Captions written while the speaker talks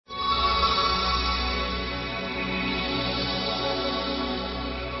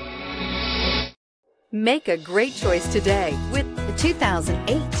Make a great choice today with the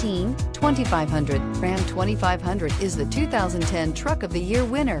 2018 2500. Ram 2500 is the 2010 Truck of the Year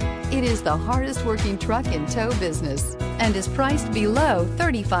winner. It is the hardest working truck in tow business and is priced below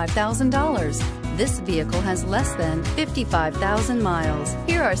 $35,000. This vehicle has less than 55,000 miles.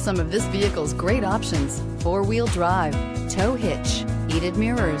 Here are some of this vehicle's great options: four-wheel drive, tow hitch, heated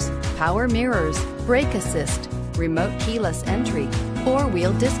mirrors, power mirrors, brake assist, remote keyless entry,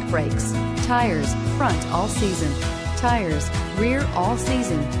 four-wheel disc brakes, tires, front all season, tires, rear all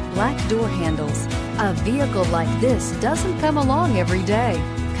season, black door handles. A vehicle like this doesn't come along every day.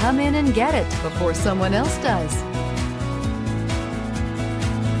 Come in and get it before someone else does.